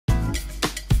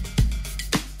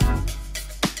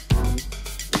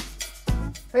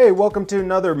Hey, welcome to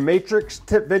another Matrix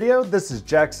tip video. This is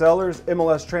Jack Sellers,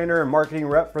 MLS trainer and marketing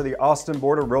rep for the Austin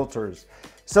Board of Realtors.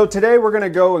 So today we're going to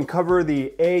go and cover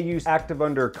the AU active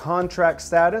under contract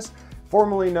status,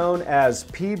 formerly known as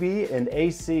PB and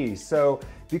AC. So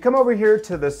if you come over here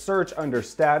to the search under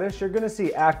status, you're going to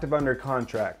see active under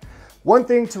contract. One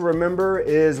thing to remember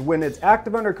is when it's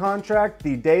active under contract,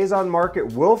 the days on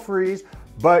market will freeze,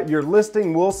 but your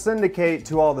listing will syndicate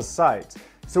to all the sites.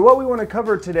 So what we want to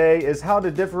cover today is how to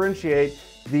differentiate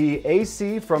the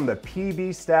AC from the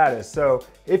PB status. So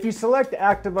if you select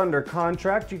active under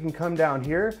contract, you can come down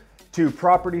here to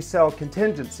Property Sale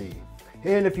Contingency.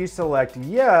 And if you select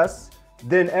yes,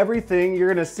 then everything you're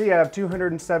going to see, I have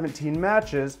 217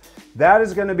 matches. That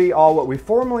is going to be all what we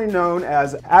formerly known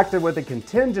as active with a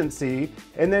contingency.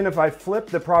 And then if I flip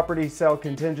the Property Sale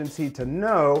Contingency to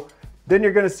no, then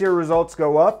you're going to see your results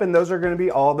go up, and those are going to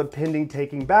be all the pending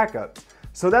taking backups.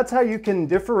 So that's how you can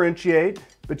differentiate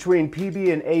between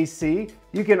PB and AC.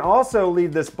 You can also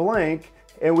leave this blank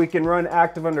and we can run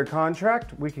active under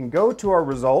contract. We can go to our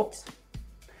results.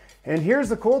 And here's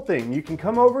the cool thing. You can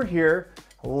come over here,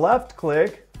 left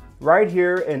click right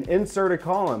here and insert a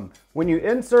column. When you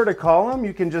insert a column,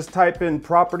 you can just type in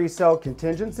property sale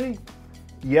contingency,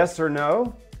 yes or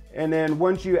no. And then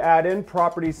once you add in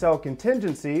property sale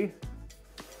contingency,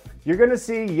 you're going to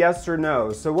see yes or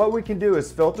no. So what we can do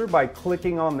is filter by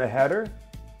clicking on the header.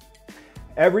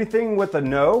 Everything with a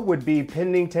no would be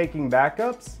pending taking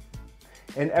backups,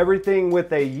 and everything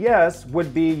with a yes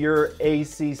would be your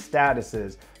AC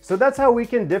statuses. So that's how we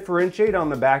can differentiate on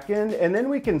the back end, and then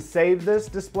we can save this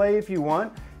display if you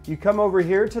want. You come over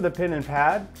here to the pen and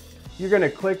pad, you're going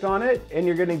to click on it and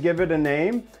you're going to give it a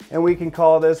name, and we can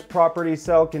call this property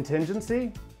sale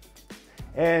contingency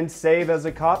and save as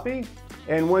a copy.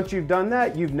 And once you've done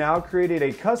that, you've now created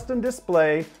a custom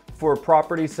display for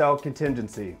property sale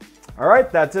contingency. All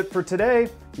right, that's it for today.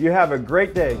 You have a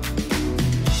great day.